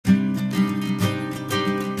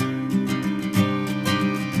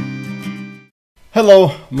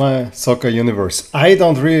Hello, my soccer universe. I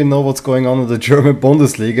don't really know what's going on in the German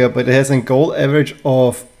Bundesliga, but it has a goal average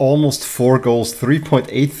of almost 4 goals,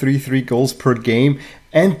 3.833 goals per game.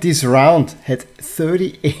 And this round had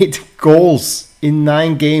 38 goals in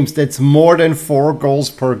 9 games. That's more than 4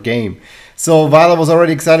 goals per game. So while I was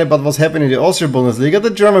already excited about what's happening in the Austrian Bundesliga,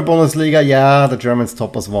 the German Bundesliga, yeah, the Germans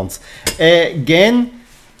top us once. Again,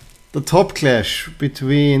 the top clash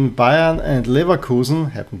between Bayern and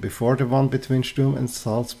Leverkusen happened before the one between Sturm and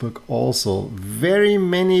Salzburg also. Very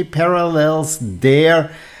many parallels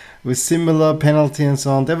there with similar penalty and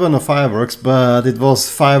so on. There were no fireworks, but it was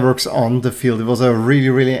fireworks on the field. It was a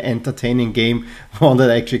really entertaining game, one that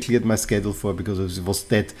I actually cleared my schedule for because it was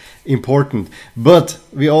that important. But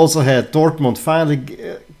we also had Dortmund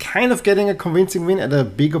finally kind of getting a convincing win at a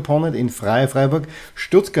big opponent in Freiburg.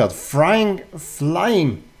 Stuttgart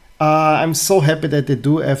flying. I'm so happy that they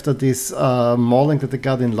do after this mauling that they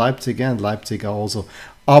got in Leipzig, and Leipzig are also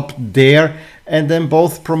up there. And then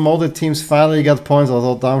both promoted teams finally got points,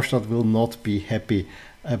 although Darmstadt will not be happy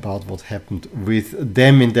about what happened with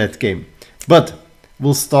them in that game. But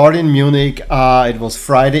we'll start in Munich. It was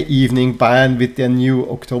Friday evening. Bayern with their new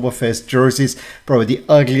Oktoberfest jerseys, probably the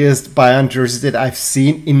ugliest Bayern jerseys that I've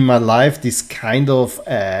seen in my life. This kind of,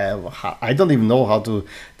 I don't even know how to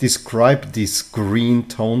describe this green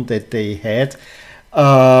tone that they had.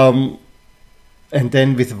 And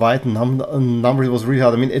then with white numbers, it was really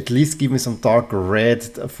hard. I mean, at least give me some dark red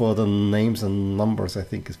for the names and numbers. I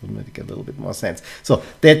think it would make a little bit more sense. So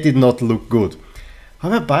that did not look good.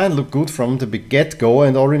 However, Bayern looked good from the get-go,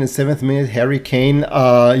 and already in the 7th minute, Harry Kane,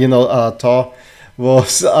 Tor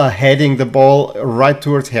was heading the ball right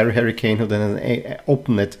towards Harry Kane, who then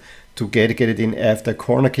opened it to get it in after a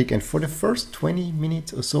corner kick. And for the first 20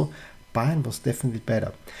 minutes or so, Bayern was definitely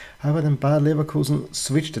better. However, then Bayern Leverkusen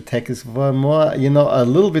switched the tactics for more, a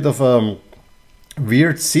little bit of a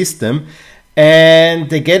weird system. And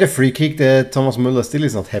they get a free kick that Thomas Müller still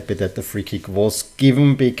is not happy that the free kick was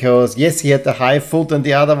given, because yes, he had the high foot and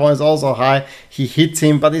the other one is also high. He hits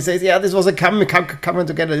him, but he says, yeah, this was a coming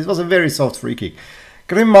together. This was a very soft free kick.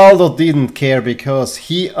 Grimaldo didn't care because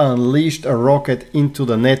he unleashed a rocket into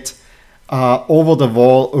the net over the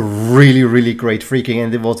wall. Really great free kick,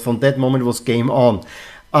 and it was from that moment it was game on.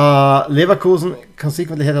 Leverkusen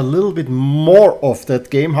consequently had a little bit more of that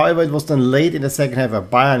game. However, it was then late in the second half where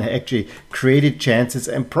Bayern actually created chances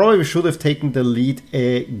and probably should have taken the lead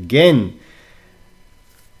again.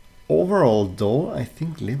 Overall, though, I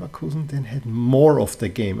think Leverkusen then had more of the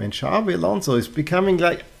game, and Xabi Alonso is becoming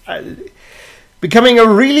a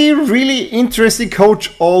really interesting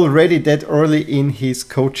coach already that early in his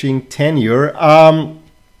coaching tenure.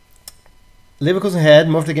 Leverkusen had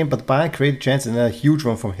more of the game, but Bayern created chances, and a huge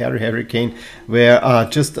one from Harry Kane, where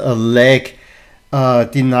just a leg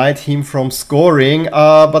denied him from scoring.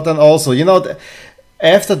 But then also,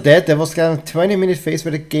 after that, there was kind of a 20-minute phase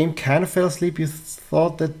where the game kind of fell asleep. You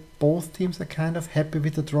thought that both teams are kind of happy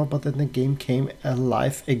with the draw, but then the game came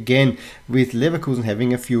alive again, with Leverkusen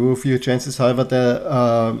having a few chances. However,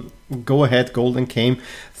 the go-ahead goal then came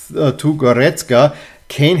to Goretzka.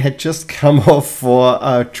 Kane had just come off for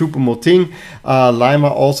Choupo-Moting. Lima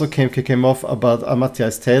also came off, but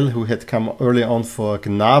Matthias Tell, who had come early on for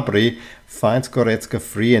Gnabry, finds Goretzka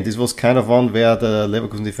free. And this was kind of one where the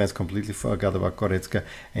Leverkusen defense completely forgot about Goretzka,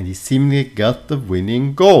 and he seemingly got the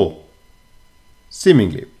winning goal.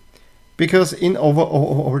 Seemingly. Because in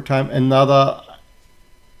overtime, another,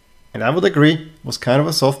 and I would agree, was kind of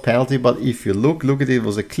a soft penalty, but if you look at it, it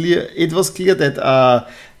was clear that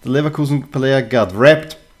the Leverkusen player got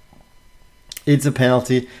wrapped. It's a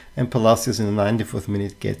penalty, and Palacios in the 94th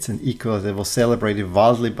minute gets an equalizer that was celebrated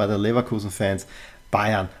wildly by the Leverkusen fans.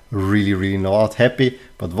 Bayern really not happy,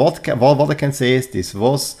 but what I can say is this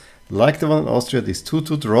was, like the one in Austria, this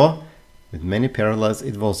 2-2 draw with many parallels.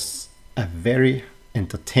 It was a very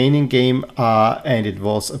entertaining game, and it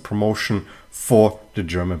was a promotion for the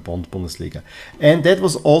German Bundesliga. And that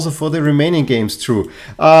was also for the remaining games true.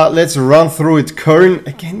 Let's run through it. Köln,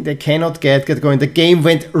 again, they cannot get going. The game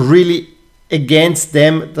went really against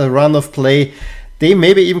them, the run of play. They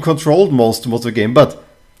maybe even controlled most of the game, but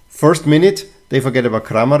first minute, they forget about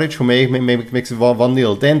Kramaric, who makes it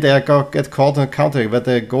 1-0. Then they get caught on a counter where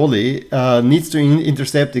the goalie needs to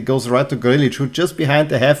intercept. It goes right to Grilic, who just behind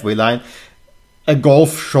the halfway line, a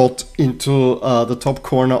golf shot into the top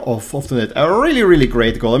corner of the net. A really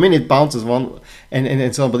great goal. I mean, it bounces one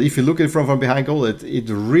and so on, but if you look at it from behind goal, it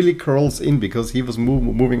really curls in because he was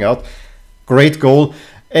moving out. Great goal.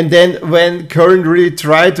 And then when Köln really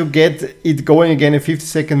tried to get it going again in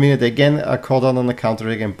 52nd minute, again caught on the counter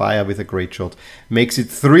again. Bayer with a great shot. Makes it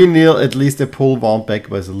 3-0. At least the pull one back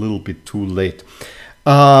was a little bit too late.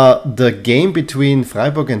 The game between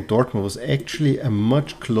Freiburg and Dortmund was actually a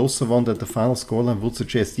much closer one than the final scoreline would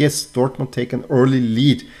suggest. Yes, Dortmund take an early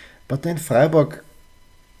lead, but then Freiburg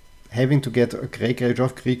having to get a great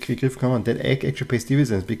job, Griff come on, that actually pays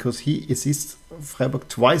dividends because he assists Freiburg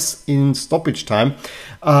twice in stoppage time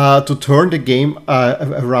to turn the game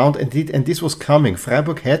around, and this was coming.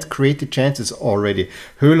 Freiburg had created chances already.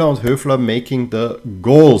 Höhler and Höfler making the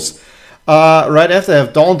goals. Right after I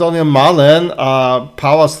have Daniel Malen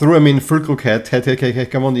powers through. I mean, Füllkrug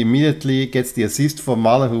had come on immediately, gets the assist for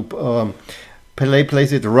Malen, who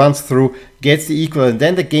plays it, runs through, gets the equal, and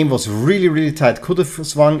then the game was really tight. Could have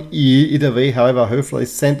swung either way. However, Höfler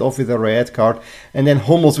is sent off with a red card, and then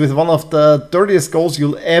Hummels with one of the dirtiest goals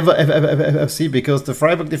you'll ever see, because the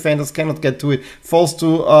Freiburg defenders cannot get to it. Falls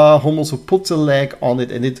to Hummels, who puts a leg on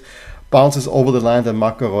it, and it bounces over the line. And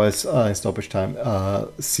Marco Reus in stoppage time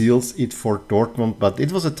seals it for Dortmund. But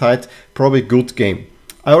it was a tight, probably good game.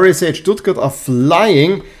 I already said Stuttgart are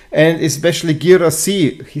flying, and especially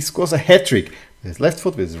Guirassy, he scores a hat-trick with his left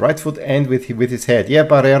foot, with his right foot, and with his head. Yeah,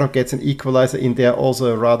 Barrero gets an equalizer in there,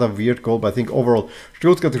 also a rather weird goal, but I think overall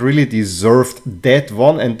Stuttgart really deserved that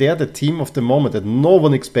one, and they're the team of the moment that no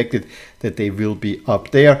one expected that they will be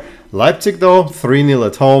up there. Leipzig though, 3-0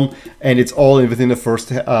 at home, and it's all within the first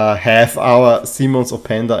half hour. Simons,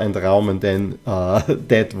 Openda and Raum, and then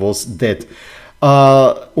that was that.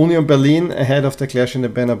 Union Berlin ahead of the clash in the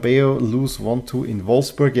Bernabeu, lose 1-2 in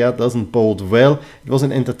Wolfsburg. Yeah, doesn't bode well. It was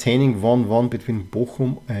an entertaining 1-1 between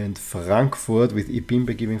Bochum and Frankfurt, with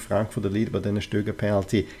Ibimbe giving Frankfurt the lead, but then a Stöger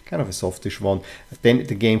penalty, kind of a softish one. Then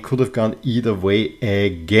the game could have gone either way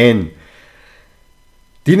again.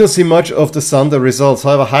 Didn't see much of the Sunday results.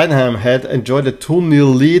 However, Heidenheim had enjoyed a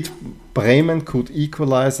 2-0 lead. Bremen could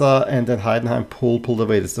equalizer, and then Heidenheim pulled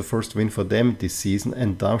away. That's the first win for them this season,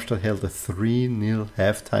 and Darmstadt held a 3-0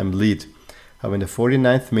 halftime lead. However, in the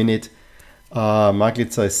 49th minute,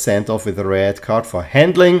 Maglica is sent off with a red card for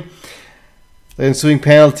handling. The ensuing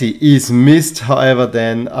penalty is missed. However,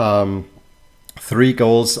 then 3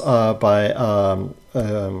 goals by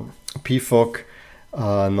Pifok,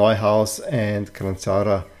 Neuhaus and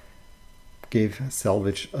Kranzara gave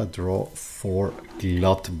Salvage a draw for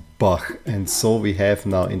Gladbach. And so we have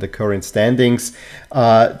now in the current standings,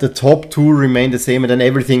 the top 2 remain the same, and then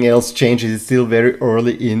everything else changes. It's still very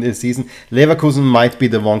early in the season. Leverkusen might be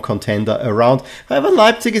the one contender around. However,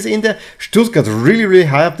 Leipzig is in there. Stuttgart really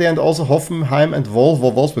high up there, and also Hoffenheim and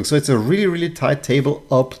Wolfsburg. So it's a really tight table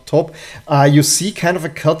up top. You see kind of a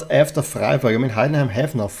cut after Freiburg. I mean, Heidenheim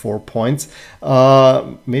have now 4 points.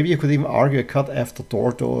 Maybe you could even argue a cut after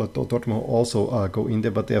Dortmund also go in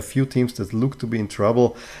there, but there are a few teams that look to be in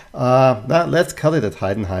trouble. Let's cut it at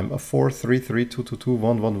Heidenheim. 4-3-3, 2-2-2,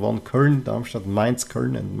 1-1-1. Köln, Darmstadt, Mainz,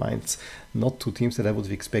 Köln and Mainz. Not 2 teams that I would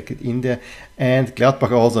have expected in there. And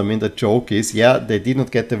Gladbach also. I mean, the joke is, yeah, they did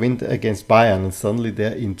not get the win against Bayern, and suddenly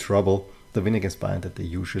they're in trouble. The win against Bayern that they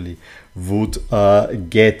usually would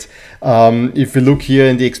get. If we look here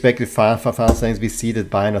in the expected final standings, we see that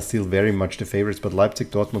Bayern are still very much the favorites, but Leipzig,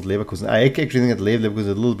 Dortmund, Leverkusen. I actually think that Leverkusen is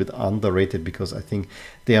a little bit underrated, because I think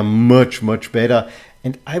they are much better.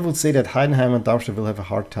 And I would say that Heidenheim and Darmstadt will have a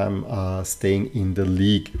hard time staying in the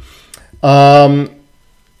league.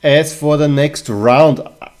 As for the next round,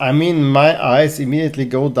 I mean, my eyes immediately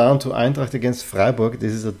go down to Eintracht against Freiburg.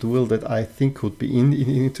 This is a duel that I think could be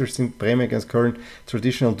interesting. Bremen against Köln,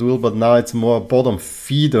 traditional duel, but now it's more bottom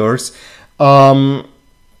feeders.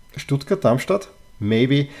 Stuttgart, Darmstadt,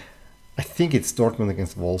 maybe. I think it's Dortmund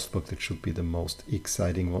against Wolfsburg that should be the most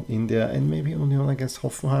exciting one in there, and maybe Union against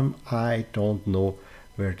Hoffenheim. I don't know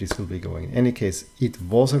where this will be going. In any case, it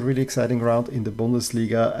was a really exciting round in the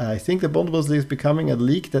Bundesliga. I think the Bundesliga is becoming a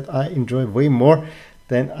league that I enjoy way more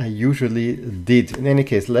than I usually did. In any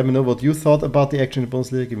case, let me know what you thought about the action in the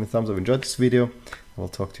Bundesliga. Give me a thumbs up if you enjoyed this video. I will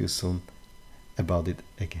talk to you soon about it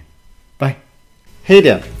again. Bye. Hey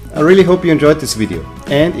there, I really hope you enjoyed this video.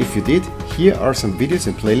 And if you did, here are some videos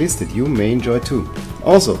and playlists that you may enjoy too.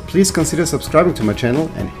 Also, please consider subscribing to my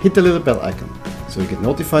channel and hit the little bell icon so you get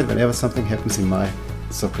notified whenever something happens in my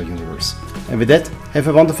soccer universe. And with that, have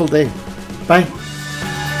a wonderful day. Bye.